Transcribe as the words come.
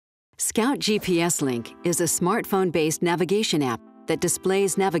Scout GPS Link is a smartphone-based navigation app that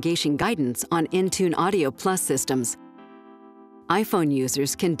displays navigation guidance on Entune Audio Plus systems. iPhone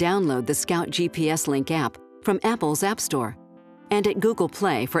users can download the Scout GPS Link app from Apple's App Store and at Google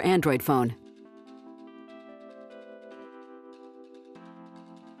Play for Android phone.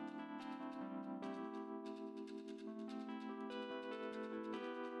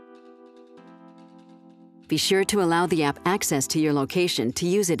 Be sure to allow the app access to your location to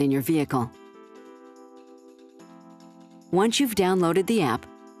use it in your vehicle. Once you've downloaded the app,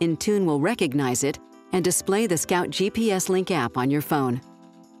 Entune will recognize it and display the Scout GPS Link app on your phone.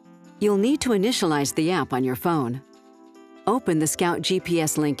 You'll need to initialize the app on your phone. Open the Scout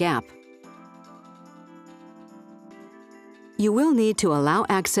GPS Link app. You will need to allow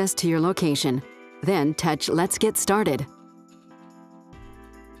access to your location, then touch Let's Get Started.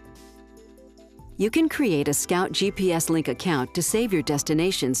 You can create a Scout GPS Link account to save your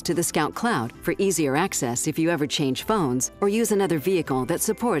destinations to the Scout Cloud for easier access if you ever change phones or use another vehicle that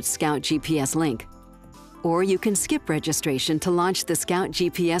supports Scout GPS Link. Or you can skip registration to launch the Scout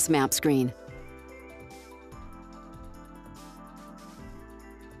GPS map screen.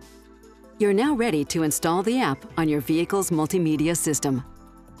 You're now ready to install the app on your vehicle's multimedia system.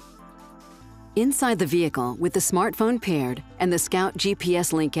 Inside the vehicle, with the smartphone paired and the Scout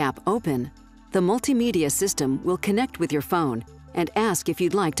GPS Link app open, the multimedia system will connect with your phone and ask if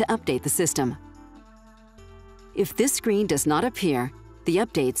you'd like to update the system. If this screen does not appear, the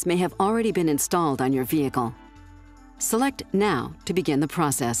updates may have already been installed on your vehicle. Select Now to begin the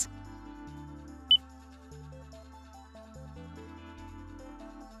process.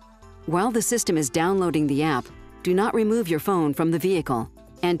 While the system is downloading the app, do not remove your phone from the vehicle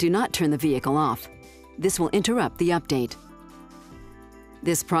and do not turn the vehicle off. This will interrupt the update.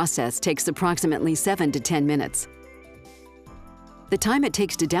 This process takes approximately 7 to 10 minutes. The time it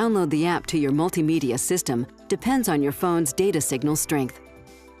takes to download the app to your multimedia system depends on your phone's data signal strength.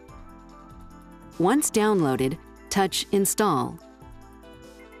 Once downloaded, touch Install,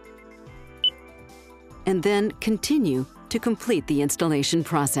 and then Continue to complete the installation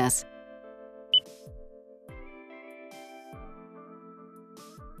process.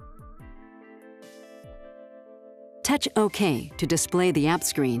 Touch OK to display the app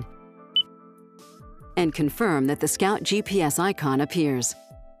screen and confirm that the Scout GPS icon appears.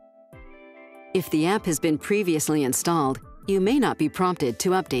 If the app has been previously installed, you may not be prompted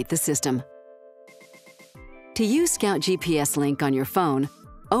to update the system. To use Scout GPS Link on your phone,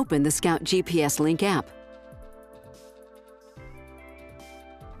 open the Scout GPS Link app.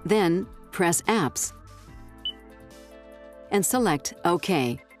 Then press Apps and select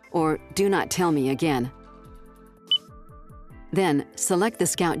OK or Do Not Tell Me Again. Then, select the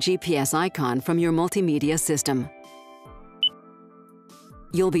Scout GPS icon from your multimedia system.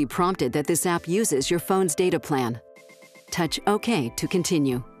 You'll be prompted that this app uses your phone's data plan. Touch OK to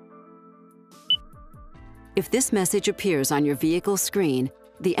continue. If this message appears on your vehicle's screen,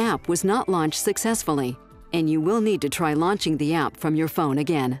 the app was not launched successfully, and you will need to try launching the app from your phone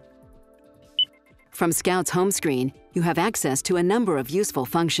again. From Scout's home screen, you have access to a number of useful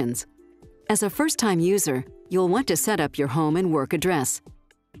functions. As a first-time user, you'll want to set up your home and work address.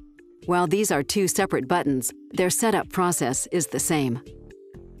 While these are two separate buttons, their setup process is the same.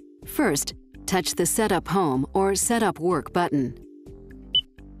 First, touch the Set Up Home or Set Up Work button.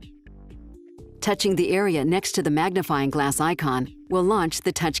 Touching the area next to the magnifying glass icon will launch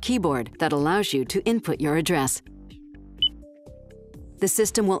the touch keyboard that allows you to input your address. The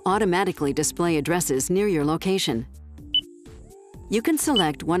system will automatically display addresses near your location. You can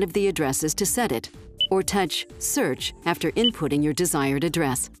select one of the addresses to set it, or touch Search after inputting your desired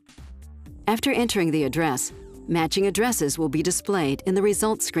address. After entering the address, matching addresses will be displayed in the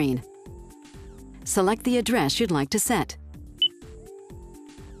results screen. Select the address you'd like to set.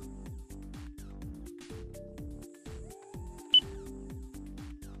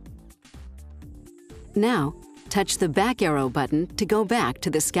 Now, touch the back arrow button to go back to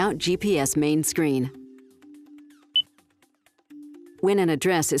the Scout GPS main screen. When an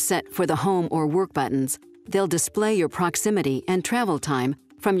address is set for the Home or Work buttons, they'll display your proximity and travel time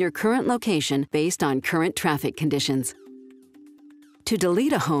from your current location based on current traffic conditions. To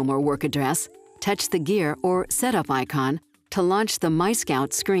delete a home or work address, touch the gear or setup icon to launch the My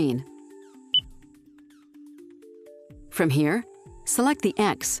Scout screen. From here, select the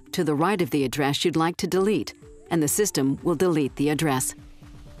X to the right of the address you'd like to delete, and the system will delete the address.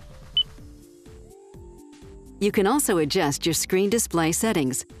 You can also adjust your screen display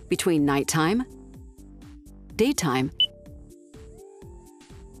settings between nighttime, daytime,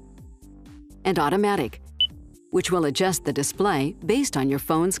 and automatic. which will adjust the display based on your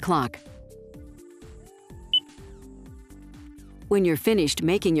phone's clock. When you're finished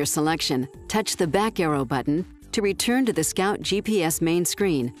making your selection, touch the back arrow button to return to the Scout GPS main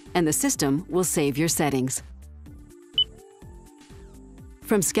screen, and the system will save your settings.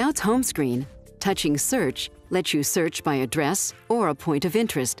 From Scout's home screen, touching Search lets you search by address or a point of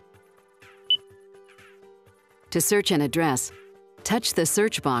interest. To search an address, touch the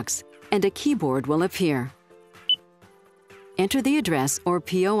search box and a keyboard will appear. Enter the address or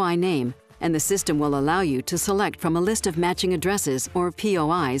POI name, and the system will allow you to select from a list of matching addresses or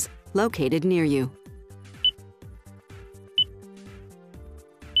POIs located near you.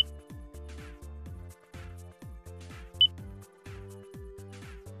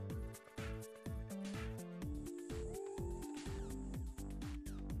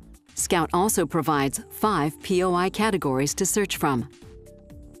 Scout also provides 5 POI categories to search from: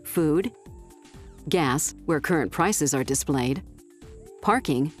 food, gas, where current prices are displayed,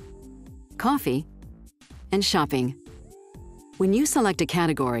 parking, coffee, and shopping. When you select a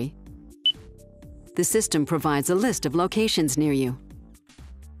category, the system provides a list of locations near you.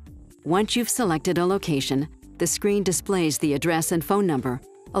 Once you've selected a location, the screen displays the address and phone number,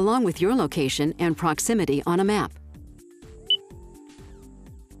 along with your location and proximity on a map.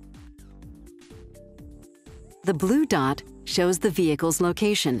 The blue dot shows the vehicle's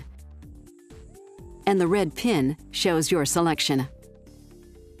location, and the red pin shows your selection.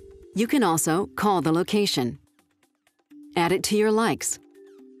 You can also call the location, add it to your likes,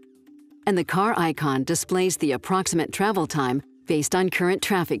 and the car icon displays the approximate travel time based on current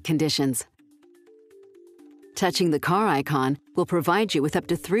traffic conditions. Touching the car icon will provide you with up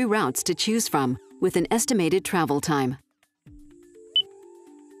to 3 routes to choose from with an estimated travel time.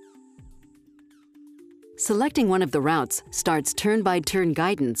 Selecting one of the routes starts turn-by-turn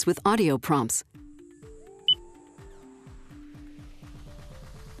guidance with audio prompts.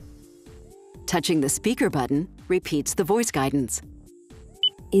 Touching the speaker button repeats the voice guidance.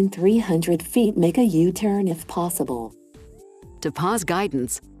 In 300 feet, make a U-turn if possible. To pause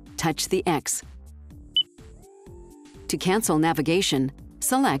guidance, touch the X. To cancel navigation,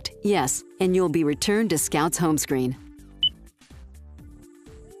 select Yes, and you'll be returned to Scout's home screen.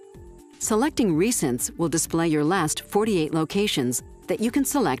 Selecting Recents will display your last 48 locations that you can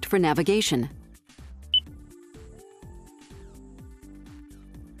select for navigation.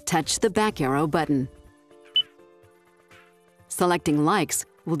 Touch the back arrow button. Selecting Likes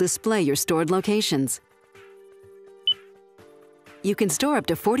will display your stored locations. You can store up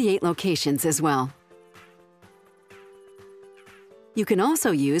to 48 locations as well. You can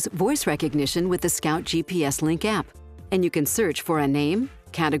also use voice recognition with the Scout GPS Link app, and you can search for a name,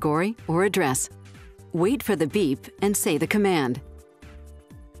 category, or address. Wait for the beep and say the command.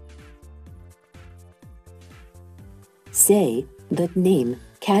 Say the name,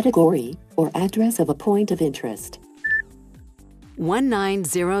 category, or address of a point of interest.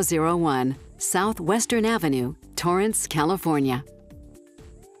 19001 Southwestern Avenue, Torrance, California.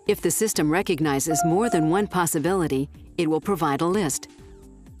 If the system recognizes more than one possibility, it will provide a list.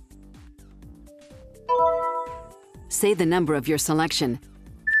 Say the number of your selection,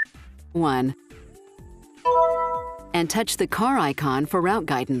 1, and touch the car icon for route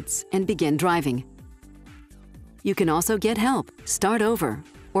guidance and begin driving. You can also get help, start over,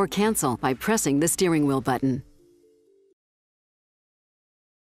 or cancel by pressing the steering wheel button.